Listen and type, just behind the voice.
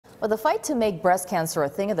Well, the fight to make breast cancer a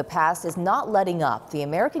thing of the past is not letting up. The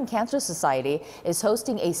American Cancer Society is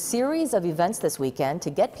hosting a series of events this weekend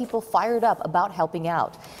to get people fired up about helping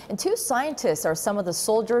out. And two scientists are some of the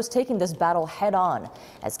soldiers taking this battle head on.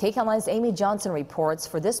 As KCAL 9's Amy Johnson reports,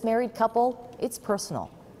 for this married couple, it's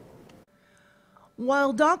personal.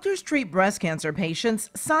 While doctors treat breast cancer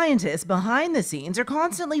patients, scientists behind the scenes are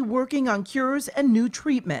constantly working on cures and new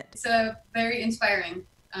treatment. It's a very inspiring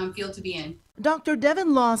field to be in. Dr.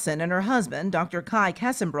 Devin Lawson and her husband, Dr. Kai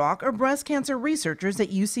Kessenbrock, are breast cancer researchers at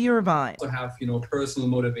UC Irvine. I have, personal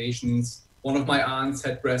motivations. One of my aunts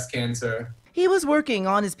had breast cancer. He was working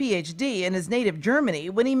on his PhD in his native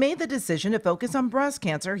Germany when he made the decision to focus on breast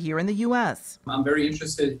cancer here in the U.S. I'm very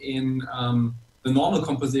interested in the normal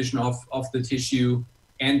composition of the tissue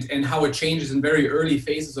and how it changes in very early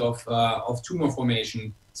phases of tumor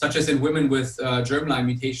formation, such as in women with germline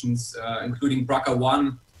mutations, including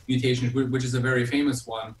BRCA1 mutation, which is a very famous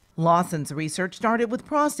one. Lawson's research started with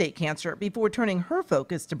prostate cancer before turning her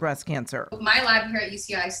focus to breast cancer. My lab here at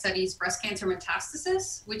UCI studies breast cancer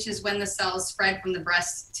metastasis, which is when the cells spread from the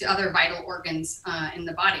breast to other vital organs in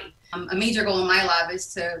the body. A major goal in my lab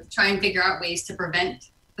is to try and figure out ways to prevent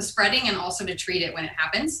the spreading and also to treat it when it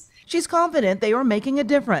happens. She's confident they are making a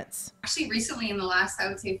difference. Actually, recently in the last, I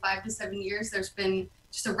would say 5 to 7 years, there's been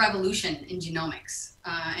just a revolution in genomics.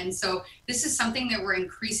 And so this is something that we're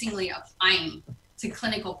increasingly applying to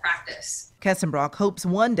clinical practice. Kessenbrock hopes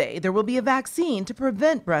one day there will be a vaccine to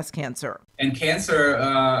prevent breast cancer. And cancer,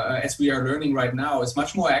 as we are learning right now, is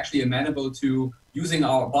much more actually amenable to using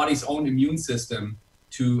our body's own immune system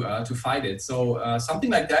to fight it. So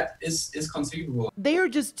something like that is conceivable. They are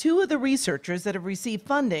just two of the researchers that have received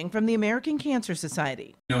funding from the American Cancer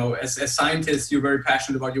Society. As scientists, you're very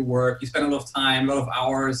passionate about your work. You spend a lot of time, a lot of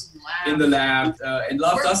hours in the lab, and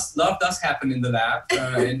love does happen in the lab.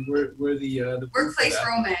 And we're the workplace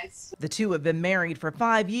romance. The two have been married for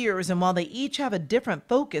 5 years, and while they each have a different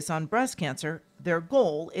focus on breast cancer, their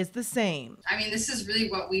goal is the same. I mean, this is really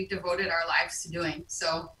what we've devoted our lives to doing.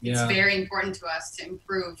 So yeah. It's very important to us to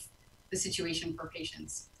improve the situation for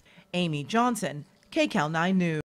patients. Amy Johnson, KCAL 9 News.